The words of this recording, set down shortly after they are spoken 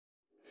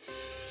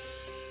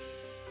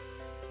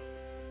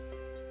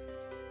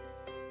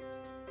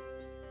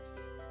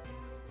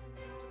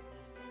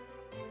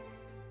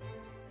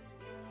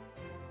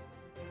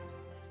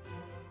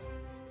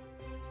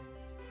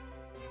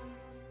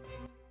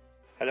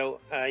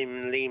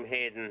I'm Liam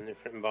Hayden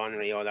from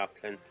Bonnery,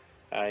 O'Loughlin.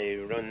 I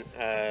run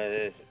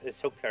a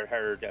suckler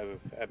herd of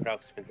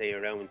approximately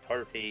around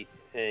 30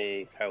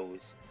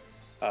 cows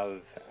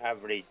of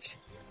average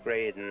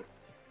grading,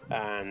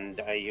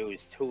 and I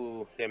use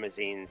 2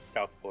 Limousin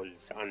stock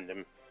bulls on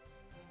them.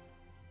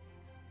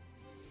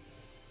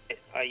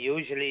 I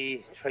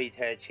usually try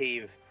to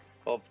achieve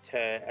up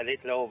to a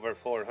little over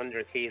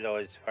 400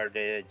 kilos for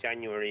the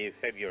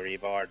January-February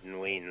boarding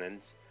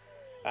weanlings,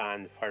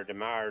 and for the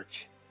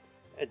March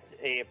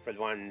April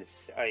ones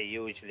I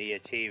usually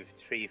achieve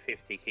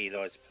 350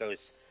 kilos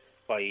plus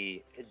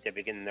by the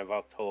beginning of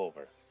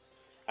October,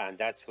 and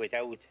that's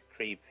without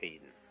creep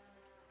feeding.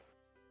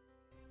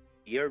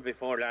 Year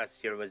before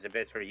last year was a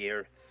better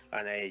year,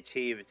 and I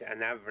achieved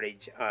an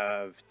average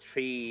of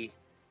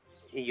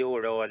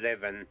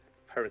 €3.11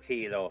 per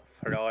kilo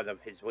for all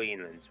of his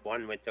weanlings,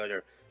 one with the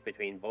other,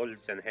 between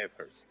bulls and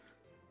heifers.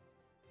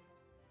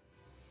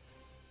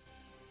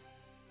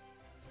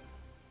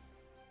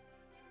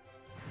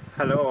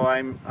 Hello,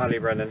 I'm Ollie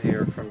Brennan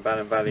here from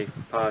Ballinvalley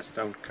Pass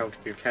down to County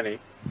Kilkenny.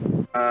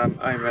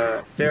 I'm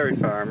a dairy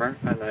farmer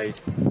and I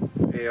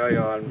AI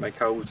all my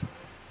cows,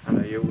 and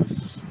I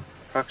use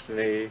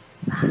approximately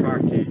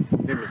 40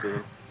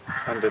 Limousin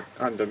on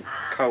the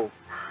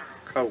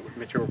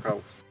mature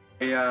cows.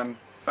 I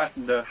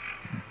fatten the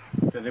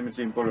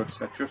Limousin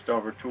bullocks at just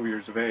over 2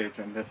 years of age,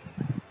 and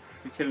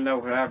we kill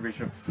now an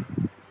average of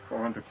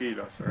 400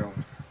 kilos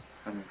around,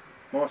 and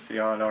mostly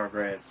all our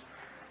grades.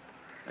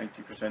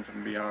 90% of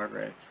them be R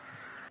grades.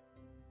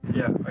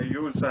 Yeah, I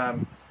use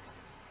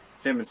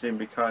Limousin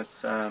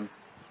because I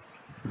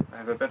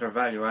have a better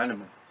value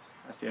animal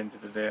at the end of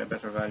the day, a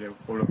better value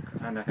bullock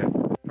and a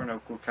heifer. Turn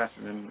out good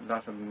cattle, and a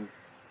lot of them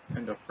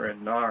end up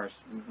bred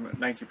R's.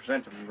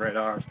 90% of them bred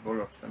R's,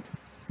 bullocks, and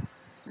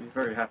I'm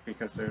very happy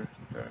because they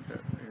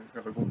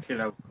have a good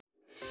kill out.